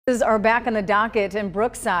Are back on the docket in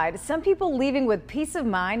Brookside. Some people leaving with peace of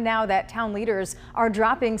mind now that town leaders are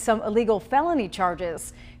dropping some illegal felony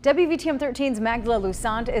charges. WVTM 13's Magdala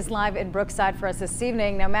Lusant is live in Brookside for us this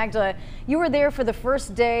evening. Now, Magdala, you were there for the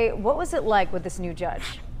first day. What was it like with this new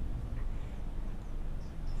judge?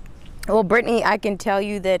 Well, Brittany, I can tell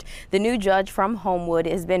you that the new judge from Homewood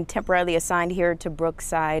has been temporarily assigned here to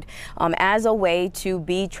Brookside as a way to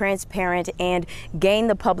be transparent and gain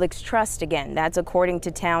the public's trust again. That's according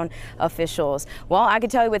to town officials. Well, I can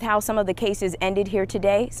tell you with how some of the cases ended here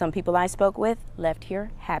today, some people I spoke with left here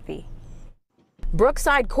happy.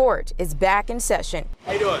 Brookside Court is back in session.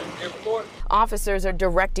 How you doing? Officers are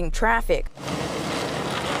directing traffic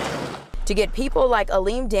to get people like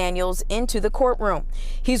Aleem Daniels into the courtroom.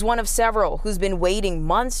 He's one of several who's been waiting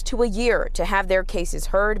months to a year to have their cases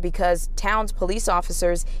heard because town's police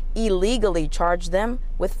officers illegally charged them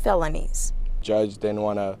with felonies. Judge didn't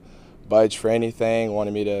want to budge for anything,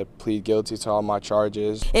 wanted me to plead guilty to all my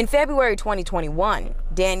charges. In February 2021,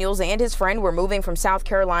 Daniels and his friend were moving from South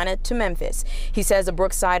Carolina to Memphis. He says a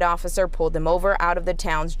Brookside officer pulled them over out of the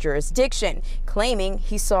town's jurisdiction, claiming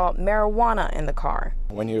he saw marijuana in the car.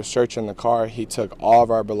 When he was searching the car, he took all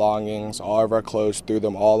of our belongings, all of our clothes, threw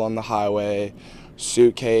them all on the highway,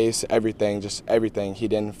 suitcase, everything, just everything. He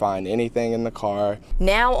didn't find anything in the car.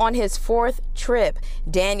 Now on his fourth trip,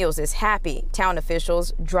 Daniels is happy. Town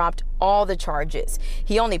officials dropped all the charges.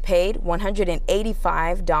 He only paid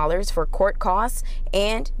 $185 for court costs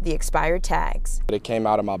and the expired tags. It came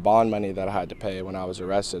out of my bond money that I had to pay when I was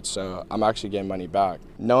arrested, so I'm actually getting money back.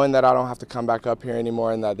 Knowing that I don't have to come back up here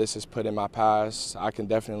anymore and that this is put in my past, I can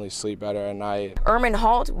definitely sleep better at night. Erman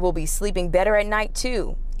Halt will be sleeping better at night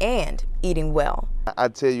too, and eating well. I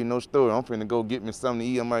tell you no story. I'm finna go get me something to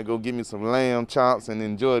eat. I might go get me some lamb chops and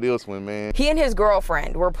enjoy this one, man. He and his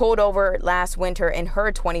girlfriend were pulled over last winter in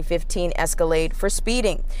her 2015 Escalade for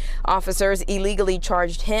speeding. Officers illegally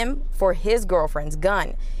charged him for his girlfriend's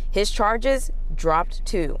gun. His charges dropped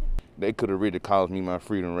too. They could have really cost me my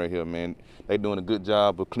freedom right here, man. They doing a good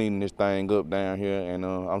job of cleaning this thing up down here, and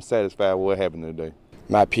I'm satisfied with what happened today.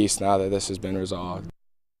 I'm at peace now that this has been resolved.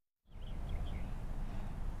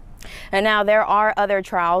 And now there are other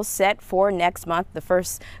trials set for next month. The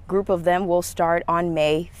first group of them will start on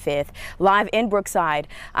May 5th. Live in Brookside,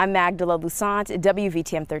 I'm Magdala Lusant,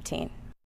 WVTM 13.